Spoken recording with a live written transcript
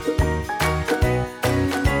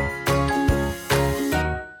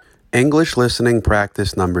English listening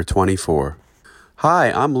practice number 24. Hi,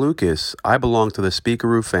 I'm Lucas. I belong to the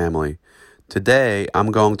Speakaru family. Today, I'm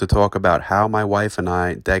going to talk about how my wife and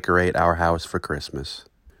I decorate our house for Christmas.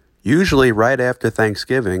 Usually, right after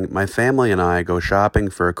Thanksgiving, my family and I go shopping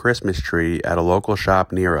for a Christmas tree at a local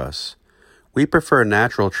shop near us. We prefer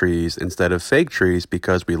natural trees instead of fake trees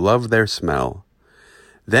because we love their smell.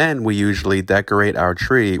 Then, we usually decorate our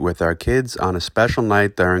tree with our kids on a special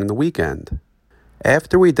night during the weekend.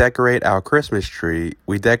 After we decorate our Christmas tree,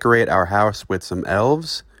 we decorate our house with some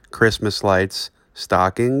elves, Christmas lights,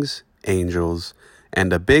 stockings, angels,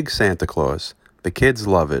 and a big Santa Claus. The kids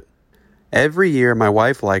love it. Every year, my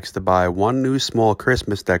wife likes to buy one new small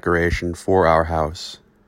Christmas decoration for our house.